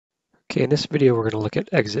Okay, in this video we're going to look at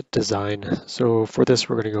exit design. So for this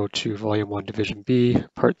we're going to go to Volume 1, Division B,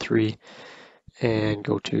 Part 3, and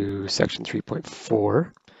go to Section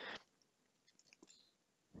 3.4.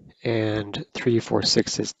 And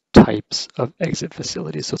 346 is types of exit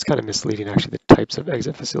facilities. So it's kind of misleading actually, the types of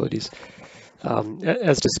exit facilities.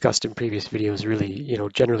 As discussed in previous videos, really,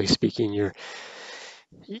 generally speaking,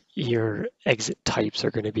 your exit types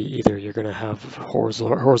are going to be either you're going to have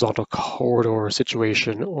horizontal corridor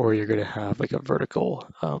situation, or you're going to have like a vertical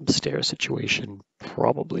stair situation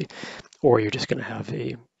probably, or you're just going to have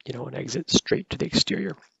an exit straight to the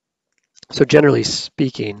exterior. So generally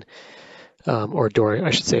speaking, or a door,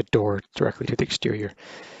 I should say a door directly to the exterior,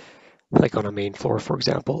 like on a main floor, for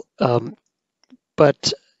example.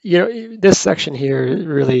 But this section here,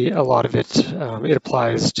 really a lot of it, it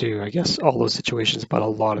applies to, I guess, all those situations, but a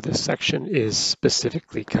lot of this section is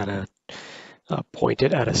specifically kind of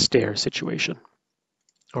pointed at a stair situation,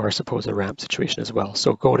 or I suppose a ramp situation as well.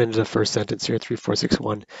 So going into the first sentence here,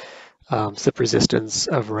 3461, slip resistance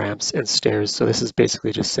of ramps and stairs. So this is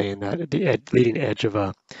basically just saying that at the leading edge of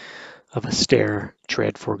a stair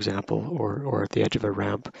tread, for example, or at the edge of a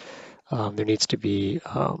ramp, there needs to be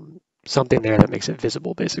something there that makes it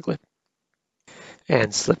visible, basically,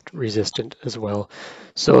 and slip resistant as well.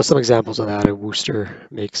 So some examples of that, a Wooster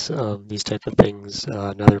makes these type of things.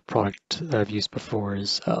 Another product that I've used before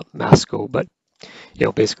is Masco, but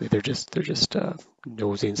basically they're just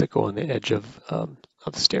nosings that go on the edge of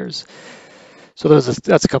the stairs. So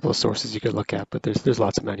that's a couple of sources you could look at, but there's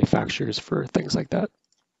lots of manufacturers for things like that.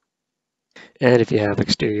 And if you have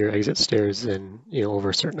exterior exit stairs and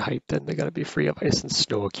over a certain height, then they got to be free of ice and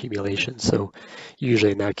snow accumulation. So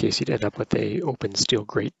usually in that case, you'd end up with a open steel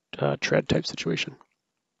grate tread type situation.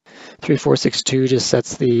 3462 just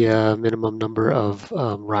sets the minimum number of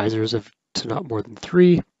risers to not more than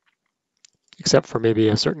 3, except for maybe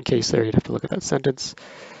a certain case there. You'd have to look at that sentence.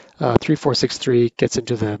 3463 gets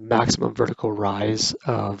into the maximum vertical rise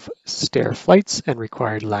of stair flights and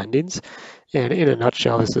required landings. And in a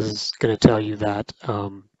nutshell, this is going to tell you that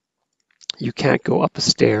you can't go up a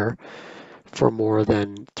stair for more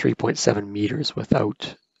than 3.7 meters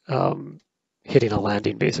without hitting a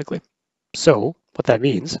landing, basically. So what that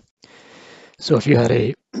means, so if you had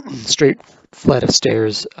a straight flight of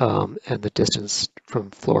stairs and the distance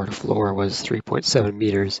from floor to floor was 3.7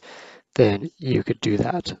 meters, then you could do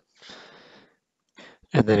that.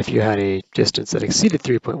 And then if you had a distance that exceeded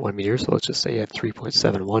 3.1 meters, so let's just say you had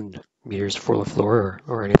 3.71 meters for the floor,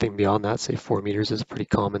 or anything beyond that, say 4 meters is a pretty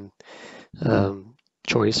common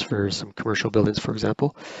choice for some commercial buildings, for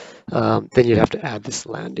example, then you'd have to add this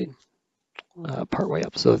landing partway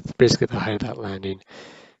up. So basically the height of that landing,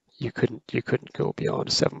 you couldn't go beyond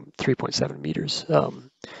 3.7 meters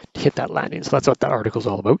to hit that landing. So that's what that article is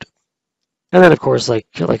all about. And then, of course, like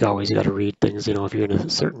always, you got to read things. If you're in a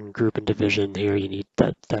certain group and division here, you need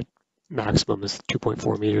that maximum is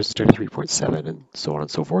 2.4 meters instead of 3.7, and so on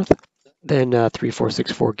and so forth. Then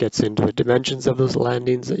 3464 gets into the dimensions of those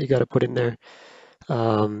landings that you got to put in there.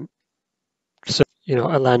 So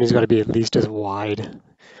a landing's got to be at least as wide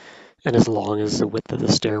and as long as the width of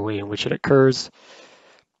the stairway in which it occurs.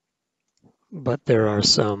 But there are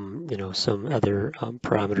some other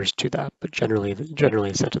parameters to that. But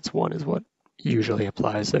generally, sentence 1 is what usually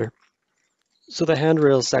applies there. So the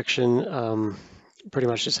handrail section pretty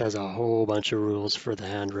much just has a whole bunch of rules for the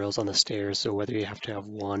handrails on the stairs. So whether you have to have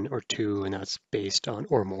 1 or 2, and that's based on,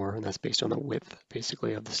 or more, and that's based on the width,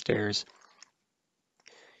 basically, of the stairs.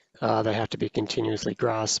 They have to be continuously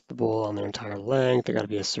graspable on their entire length. They got to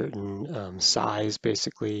be a certain size,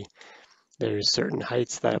 basically. There's certain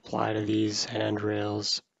heights that apply to these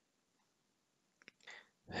handrails.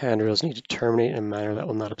 Handrails need to terminate in a manner that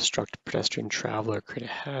will not obstruct pedestrian travel or create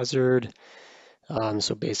a hazard.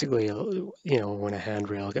 So basically, when a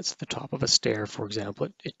handrail gets to the top of a stair, for example,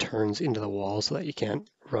 it turns into the wall so that you can't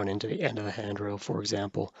run into the end of the handrail, for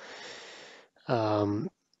example. At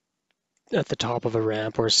the top of a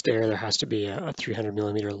ramp or a stair, there has to be a 300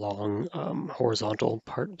 millimeter long horizontal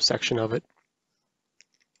section of it.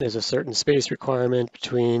 There's a certain space requirement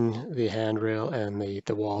between the handrail and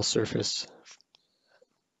the wall surface.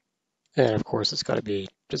 And of course, it's got to be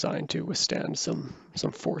designed to withstand some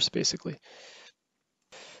force, basically.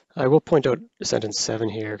 I will point out sentence 7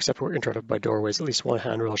 here, except where interrupted by doorways, at least one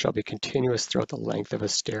handrail shall be continuous throughout the length of a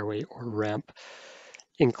stairway or ramp,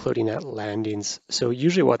 including at landings. So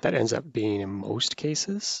usually what that ends up being in most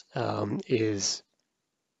cases is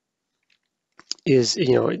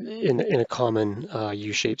in a common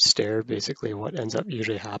U-shaped stair, basically what ends up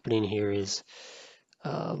usually happening here is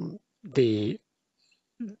the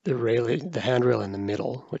handrail in the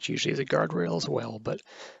middle, which usually is a guardrail as well, but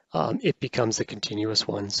it becomes a continuous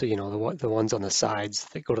one. So, you know, the ones on the sides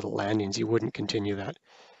that go to the landings, you wouldn't continue that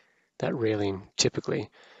railing typically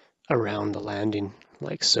around the landing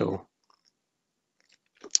like so.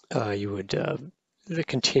 You would the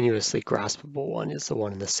continuously graspable one is the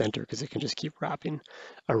one in the center because it can just keep wrapping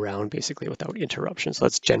around basically without interruption. So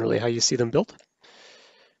that's generally how you see them built.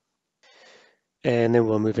 And then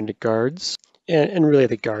we'll move into guards. And really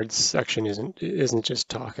the guards section isn't just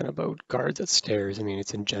talking about guards at stairs. I mean,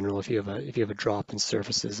 it's in general. If you have a drop in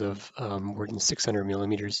surfaces of more than 600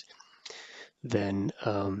 millimeters, then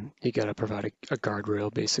you got to provide a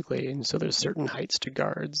guardrail basically. And so there's certain heights to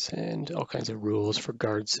guards and all kinds of rules for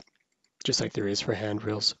guards, just like there is for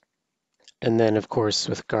handrails. And then of course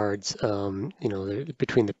with guards, you know,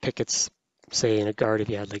 between the pickets, say in a guard, if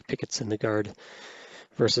you had like pickets in the guard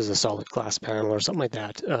versus a solid glass panel or something like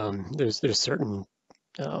that, there's certain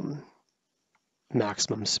um,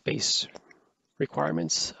 maximum space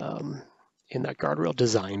requirements in that guardrail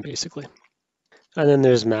design basically. And then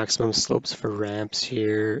there's maximum slopes for ramps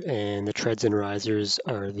here, and the treads and risers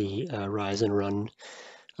are the rise and run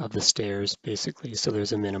of the stairs basically. So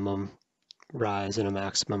there's a minimum rise and a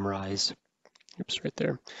maximum rise. Oops, right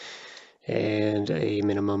there. And a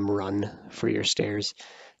minimum run for your stairs.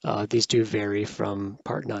 These do vary from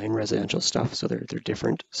Part 9 residential stuff, so they're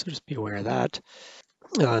different. So just be aware of that.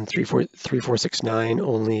 On 3469,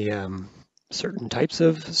 only certain types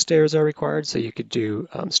of stairs are required. So you could do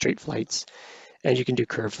straight flights, and you can do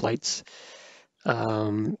curved flights,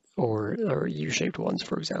 or U-shaped ones,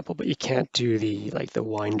 for example. But you can't do the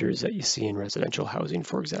winders that you see in residential housing,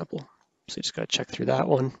 for example. So you just got to check through that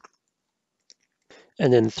one.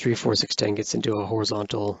 And then 34610 gets into a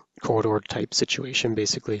horizontal corridor type situation,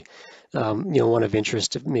 basically. You know, one of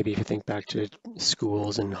interest, maybe if you think back to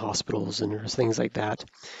schools and hospitals and things like that,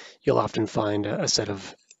 you'll often find a set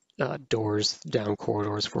of doors down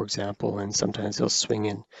corridors, for example, and sometimes they'll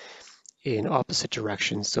swing in opposite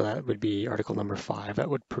directions. So that would be article number 5. That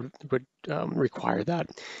would require that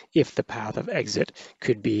if the path of exit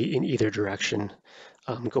could be in either direction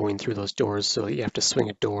going through those doors. So you have to swing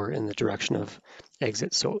a door in the direction of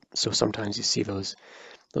exit. So sometimes you see those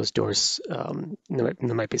doors,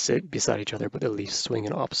 they might be beside each other, but at least swing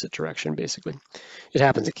in opposite direction. Basically, it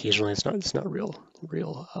happens occasionally. It's not real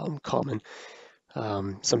common.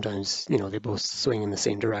 Sometimes, you know, they both swing in the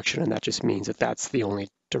same direction, and that just means that that's the only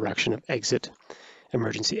direction of exit,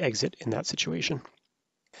 emergency exit in that situation.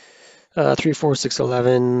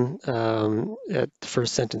 34611, the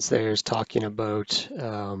first sentence there is talking about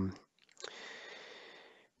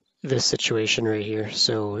this situation right here.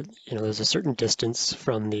 So, you know, there's a certain distance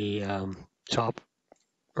from the top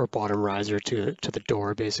or bottom riser to the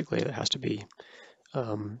door, basically, that has to be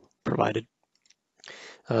provided.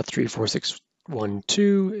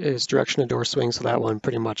 34612 is direction of door swing. So that one,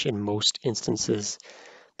 pretty much in most instances,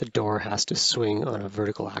 the door has to swing on a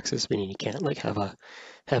vertical axis, meaning you can't like have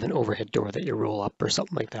an overhead door that you roll up or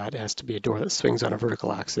something like that. It has to be a door that swings on a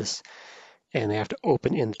vertical axis, and they have to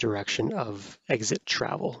open in the direction of exit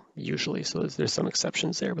travel usually. So there's some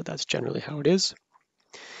exceptions there, but that's generally how it is.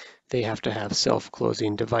 They have to have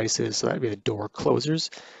self-closing devices, so that'd be the door closers.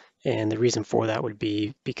 And the reason for that would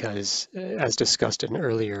be because, as discussed in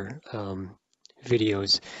earlier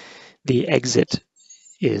videos, the exit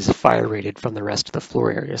is fire rated from the rest of the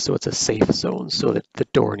floor area, so it's a safe zone, so that the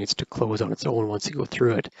door needs to close on its own once you go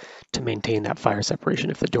through it to maintain that fire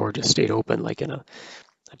separation. If the door just stayed open, like in a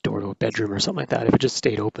door to a bedroom or something like that, if it just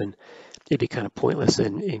stayed open, it'd be kind of pointless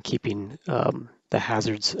in keeping the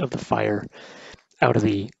hazards of the fire out of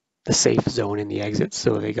the safe zone in the exit.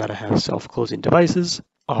 So they got to have self-closing devices,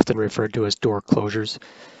 often referred to as door closures.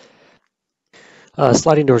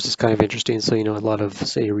 Sliding doors is kind of interesting. So, you know, a lot of,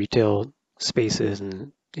 say, retail spaces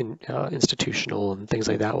and institutional and things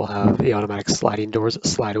like that will have the automatic sliding doors that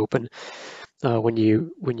slide open when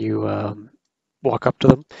you walk up to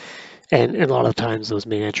them. And a lot of times those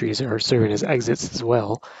main entries are serving as exits as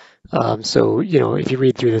well. So, you know, if you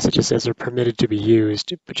read through this, it just says they're permitted to be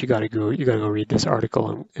used, but you got to go read this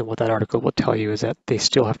article, and what that article will tell you is that they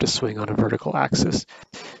still have to swing on a vertical axis.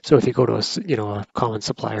 So if you go to a common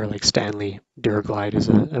supplier like Stanley, Duraglide is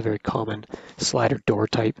a very common slider door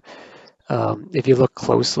type. If you look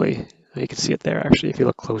closely, you can see it there actually. If you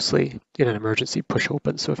look closely in an emergency push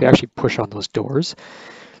open, so if you actually push on those doors,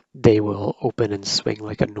 they will open and swing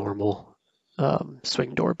like a normal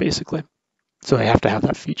swing door basically. So they have to have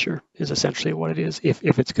that feature is essentially what it is if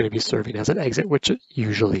it's going to be serving as an exit, which it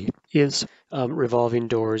usually is. Revolving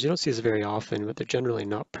doors, you don't see this very often, but they're generally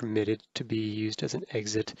not permitted to be used as an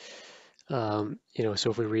exit. You know,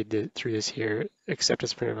 so if we read through this here, except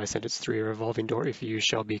as permitted by sentence 3, a revolving door, if used,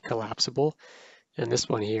 shall be collapsible And this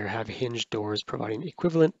one here have hinged doors providing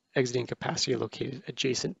equivalent exiting capacity located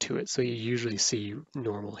adjacent to it. So you usually see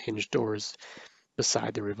normal hinged doors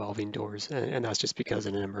beside the revolving doors, and that's just because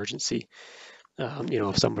in an emergency,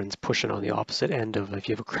 if someone's pushing on the opposite end of, if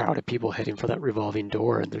you have a crowd of people heading for that revolving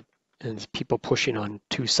door and there's people pushing on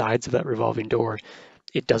two sides of that revolving door,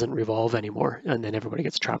 it doesn't revolve anymore, and then everybody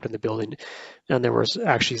gets trapped in the building. And there was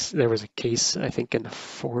a case, I think in the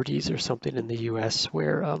 40s or something in the US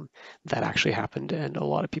where that actually happened and a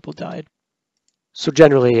lot of people died. So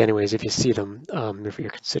generally, anyways, if you see them, if you're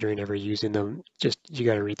considering ever using them, just you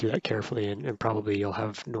got to read through that carefully, and probably you'll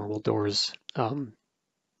have normal doors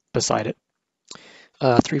beside it.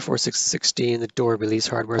 34616, the door release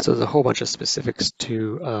hardware. So there's a whole bunch of specifics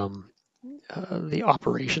to the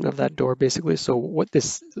operation of that door, basically. So what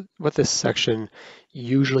this section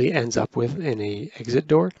usually ends up with in a exit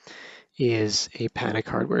door is a panic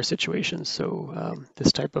hardware situation. So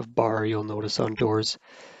this type of bar you'll notice on doors,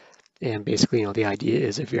 and basically, the idea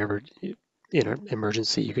is if you're ever in an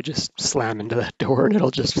emergency, you could just slam into that door and it'll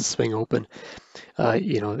just swing open.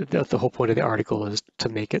 The whole point of the article is to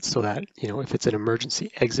make it so that, if it's an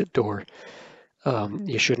emergency exit door,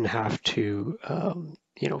 you shouldn't have to,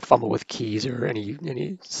 fumble with keys or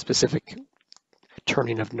any specific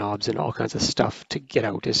turning of knobs and all kinds of stuff to get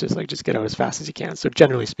out. It's just like, just get out as fast as you can. So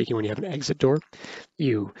generally speaking, when you have an exit door,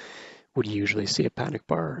 you would usually see a panic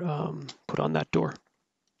bar put on that door.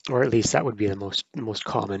 Or at least that would be the most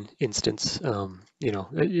common instance.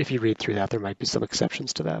 If you read through that, there might be some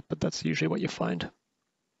exceptions to that, but that's usually what you find.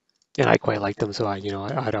 And I quite like them, so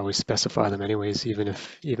I'd always specify them anyways, even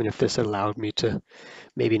if this allowed me to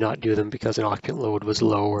maybe not do them because an occupant load was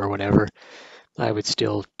low or whatever, I would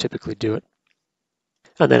still typically do it.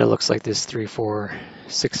 And then it looks like this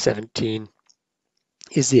 34617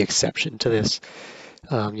 is the exception to this.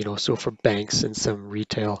 So for banks and some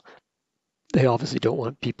retail, they obviously don't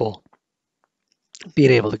want people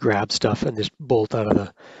being able to grab stuff and just bolt out of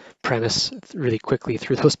the premise really quickly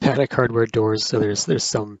through those panic hardware doors. So there's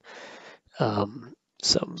some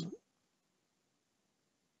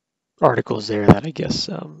articles there that I guess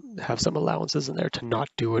have some allowances in there to not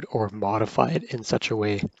do it or modify it in such a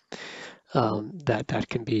way that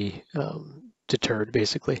can be deterred,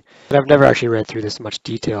 basically. And I've never actually read through this in much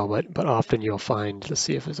detail, but often you'll find, let's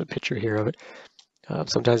see if there's a picture here of it.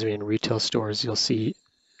 Sometimes in retail stores, you'll see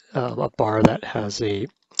a bar that has I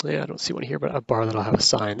don't see one here, but a bar that'll have a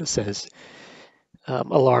sign that says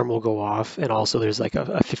alarm will go off, and also there's like a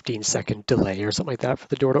 15-second delay or something like that for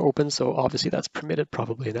the door to open. So obviously that's permitted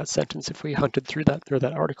probably in that sentence if we hunted through that, or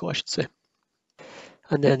that article, I should say.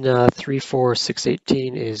 And then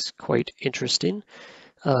 34618 is quite interesting.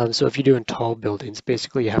 So if you're doing tall buildings,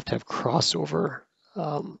 basically you have to have crossover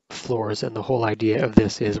floors, and the whole idea of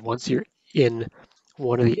this is once you're in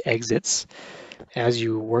one of the exits, as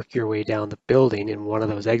you work your way down the building in one of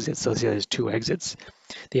those exits, so say there's two exits,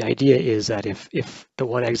 the idea is that if the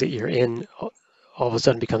one exit you're in all of a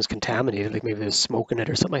sudden becomes contaminated, like maybe there's smoke in it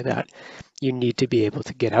or something like that, you need to be able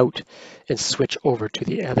to get out and switch over to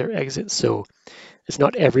the other exit. So it's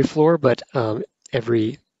not every floor, but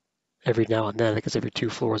every now and then, I guess every 2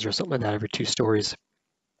 floors or something like that, every 2 stories.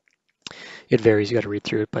 It varies, you got to read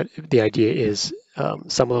through it, but the idea is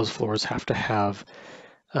some of those floors have to have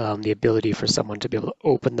the ability for someone to be able to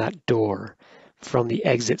open that door from the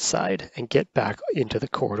exit side and get back into the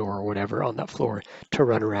corridor or whatever on that floor to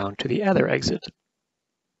run around to the other exit.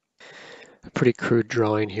 A pretty crude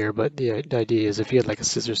drawing here, but the idea is if you had like a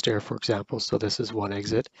scissor stair, for example, so this is one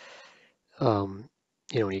exit, when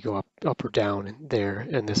you go up or down there,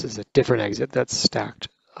 and this is a different exit that's stacked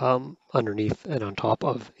underneath and on top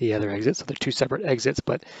of the other exit. So they're two separate exits,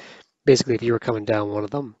 but basically if you were coming down one of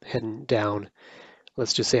them, heading down,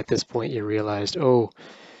 let's just say at this point you realized, oh,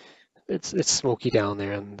 it's smoky down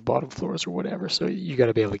there on the bottom floors or whatever. So you got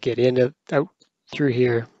to be able to get in, out through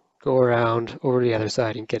here, go around over to the other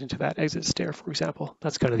side and get into that exit stair, for example.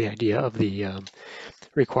 That's kind of the idea of the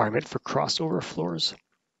requirement for crossover floors.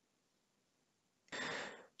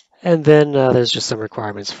 And then there's just some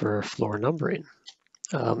requirements for floor numbering.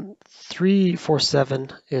 347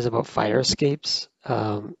 is about fire escapes.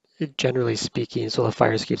 Generally speaking, so the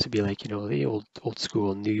fire escapes would be like, the old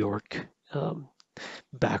school New York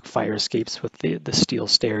back fire escapes with the steel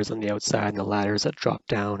stairs on the outside and the ladders that drop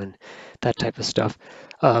down and that type of stuff.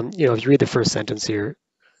 If you read the first sentence here,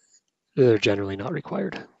 they're generally not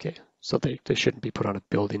required. Okay, so they shouldn't be put on a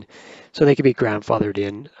building. So they can be grandfathered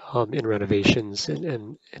in renovations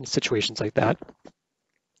and situations like that.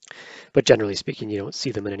 But generally speaking, you don't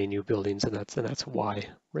see them in any new buildings, and that's why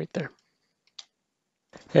right there.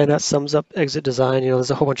 And that sums up exit design.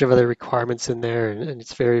 There's a whole bunch of other requirements in there, and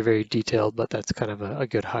it's very, very detailed, but that's kind of a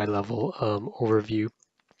good high-level overview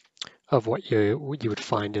of what you would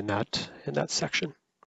find in that section.